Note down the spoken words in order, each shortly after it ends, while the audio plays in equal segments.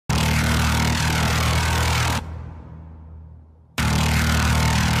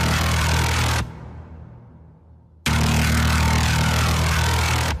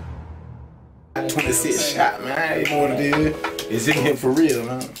26 shot, man. You know what it is. It's in here for real,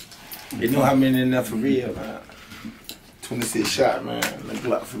 man. You know how many in there for real, man. 26 shot, man. The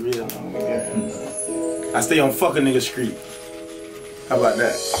Glock for real, man. I stay on fucking nigga street. How about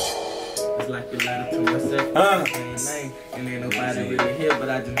that? It's like a letter to myself. And ain't nobody really here, but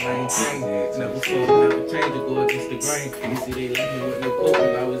I just maintain. Never fold, never change, or go against the grain. You see, they left me with no coat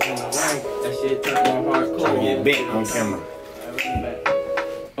when I was in the rain. That shit turned my heart cold. I get bent on camera. Back.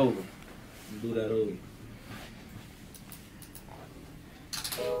 Over. Do that over.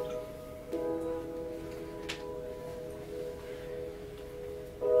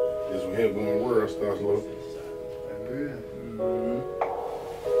 This one here going world starts low.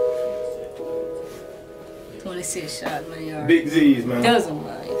 26 shots, man. Y'all. Big Z's, man. Dozen,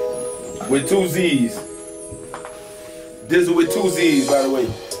 man. With 2 Z's. This is with 2 Z's, by the way.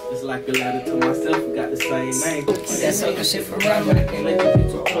 It's like a letter to myself, we got the same name. That sucker shit for Robert.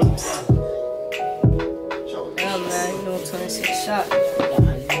 Yeah, man, you know 26 shots.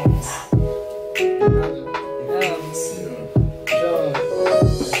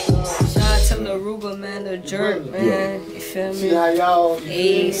 Shout out to the Ruger, man, the jerk, man. You feel me?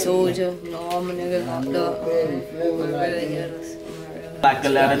 Hey, soldier. You know, all my niggas locked up. Like a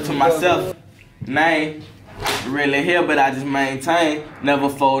letter to myself, name. Really here, but I just maintain. Never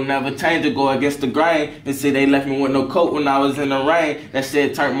fold, never change, or go against the grain. And see, they left me with no coat when I was in the rain. That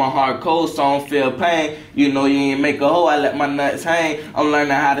shit turned my heart cold, so I don't feel pain. You know you ain't make a hole, I let my nuts hang. I'm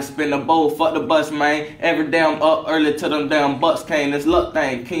learning how to spin the bowl, fuck the bus, man. Every day I'm up early till them damn bucks came. This luck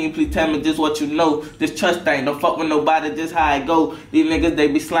thing, can you please tell me just what you know? This trust thing, don't fuck with nobody, just how it go. These niggas, they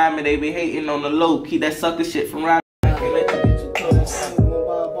be slimy, they be hating on the low. Keep that sucker shit from around.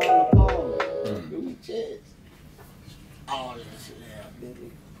 All that shit out,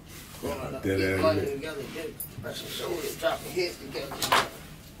 baby.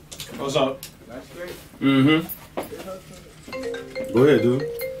 What's up? That's great. Go ahead, dude.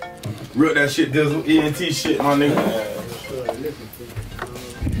 Rip that shit, Dizzle. ENT shit, my nigga.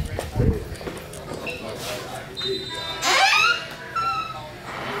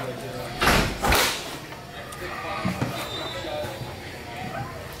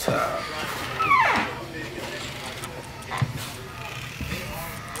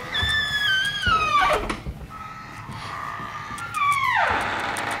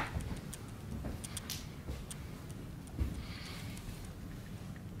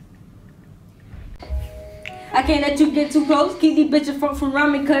 I can't let you get too close. Keep these bitches from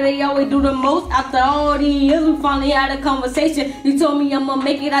around me, cause they always do the most. After all these years, we finally had a conversation. You told me I'ma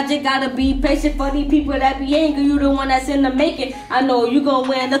make it, I just gotta be patient. For these people that be angry, you the one that's in the making. I know you gon'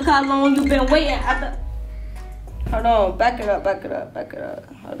 win, look how long you been waiting. Hold on, back it up.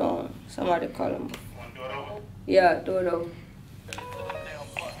 Hold on, somebody call him. Yeah, do it over.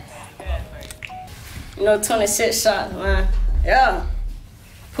 You know, 26 shots, man. Yeah.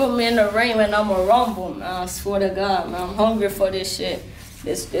 Put me in the ring when I'm a rumble, man. I swear to God, man. I'm hungry for this shit.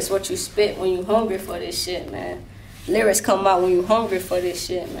 This what you spit when you hungry for this shit, man. Lyrics come out when you hungry for this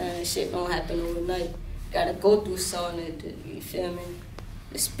shit, man. This shit don't happen overnight. Gotta go through something, you feel me?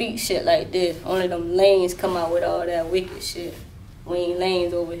 To speak shit like this. Only them lanes come out with all that wicked shit. We ain't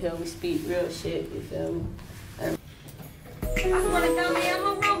lanes over here, we speak real shit, you feel me? I swear to God, man, I'm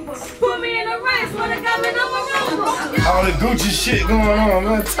a rumble. Put me in the ring, swear to God, man, I'm a rumble. All the Gucci shit going on,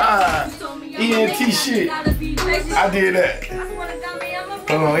 man. Tired. ENT shit. I did that.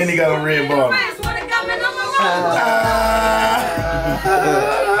 Hold on, and he got a red bar.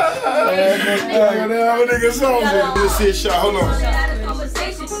 Nigga song. This shit shot. Hold on.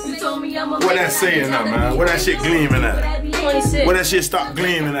 What that saying now, man? What that shit gleaming at? 26. What that shit stop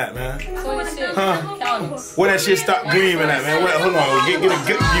gleaming at, man? 26. Huh? What that shit stop gleaming at, man? What, hold on, get a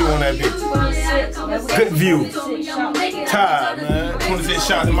good view on that bitch. Good view. Tired, man. 26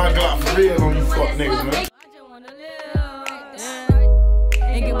 shots in my Glock for real on you fuck niggas, man.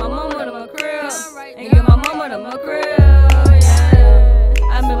 And get my mama to my crib. And get my mama to my crib. Yeah.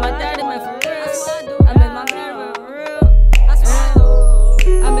 I miss my daddy, man, for real. I miss my daddy, for real.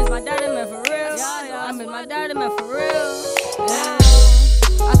 I miss my daddy, man, for real. I miss my daddy, man, for real. Yeah.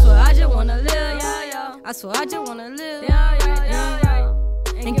 I swear I just wanna live. I swear I just wanna live.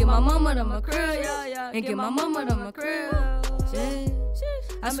 And get my mama to my crib. And get my mama to my crib.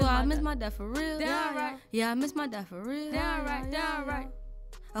 I swear I miss my dad for real. Yeah, I miss my dad for real. Downright.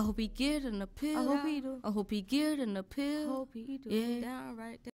 I hope he get in the pill. I hope he do. I hope he get in the pill. I hope he do. Yeah, downright.